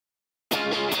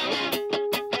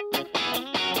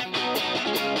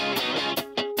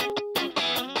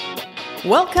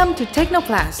Welcome to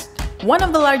Technoplast, one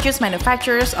of the largest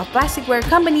manufacturers of plasticware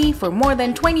company for more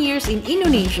than 20 years in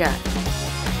Indonesia.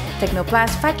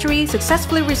 Technoplast factory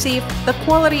successfully received the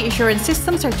Quality Assurance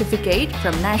System certificate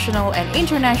from national and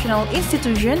international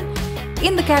institutions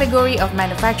in the category of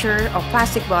manufacturer of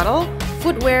plastic bottle,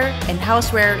 footwear, and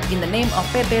houseware in the name of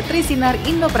PT Trisinar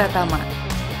Indo Pratama.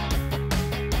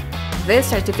 This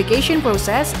certification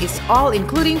process is all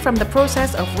including from the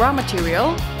process of raw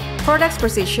material, product's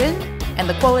precision, and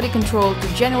the quality control to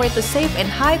generate the safe and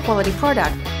high quality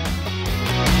product.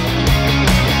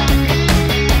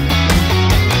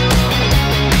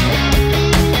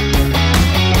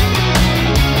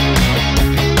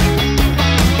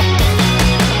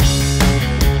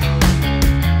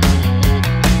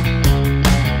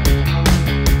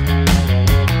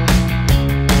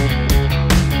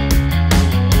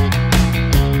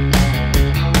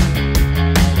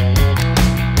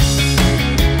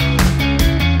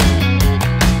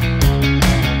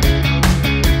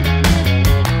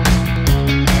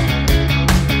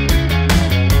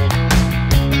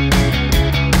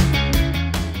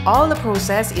 All the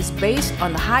process is based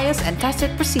on the highest and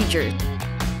tested procedures.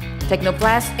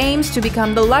 Technoplast aims to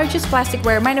become the largest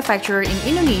plasticware manufacturer in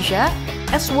Indonesia,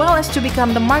 as well as to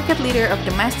become the market leader of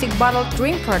domestic bottled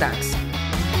drink products.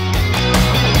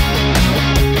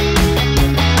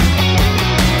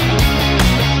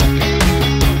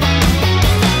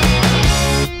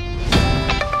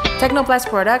 Technoplast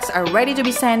products are ready to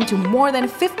be sent to more than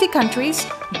 50 countries,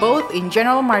 both in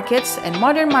general markets and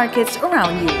modern markets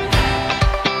around you.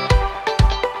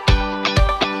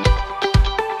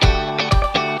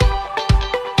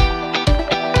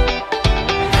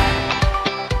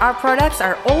 Our products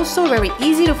are also very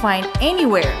easy to find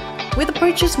anywhere, with a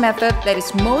purchase method that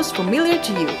is most familiar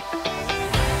to you.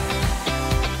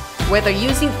 Whether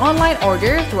using online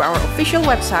order through our official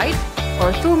website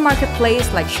or through marketplace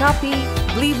like Shopee,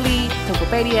 Blibli,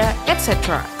 Tokopedia,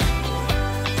 etc.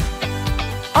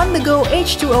 On-the-go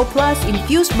H2O Plus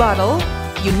infused bottle,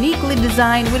 uniquely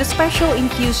designed with a special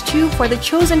infused tube for the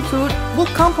chosen fruit, will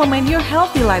complement your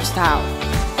healthy lifestyle.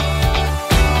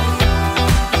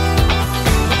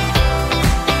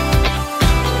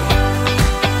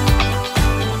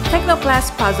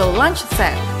 Technoplast Puzzle Lunch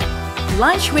Set.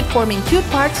 Lunch with forming cute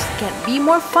parts can't be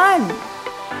more fun!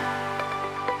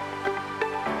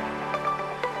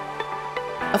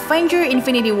 Avenger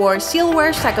Infinity War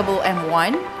Silverware Stackable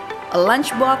M1, a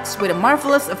lunchbox with a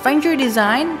marvelous Avenger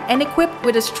design and equipped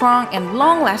with a strong and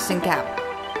long-lasting cap.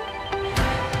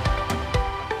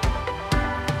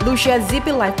 Lucia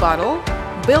Zippy Life Bottle,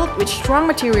 built with strong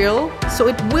material so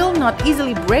it will not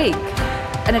easily break.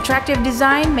 An attractive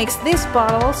design makes this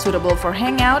bottle suitable for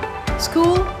hangout,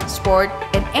 school, sport,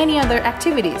 and any other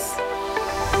activities.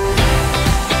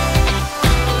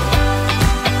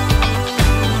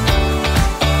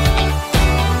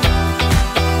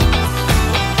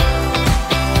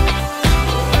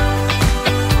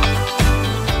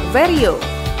 Vario,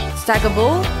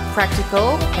 stackable,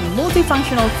 practical, and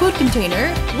multifunctional food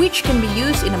container which can be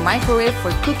used in a microwave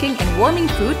for cooking and warming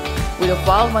food with a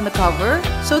valve on the cover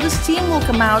so the steam will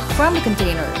come out from the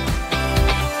container.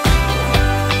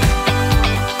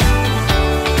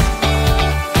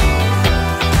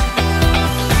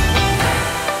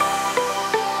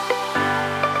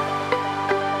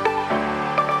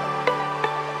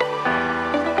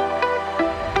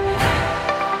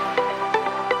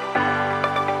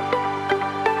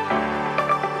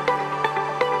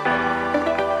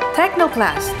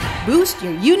 Technoplast, boost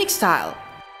your unique style.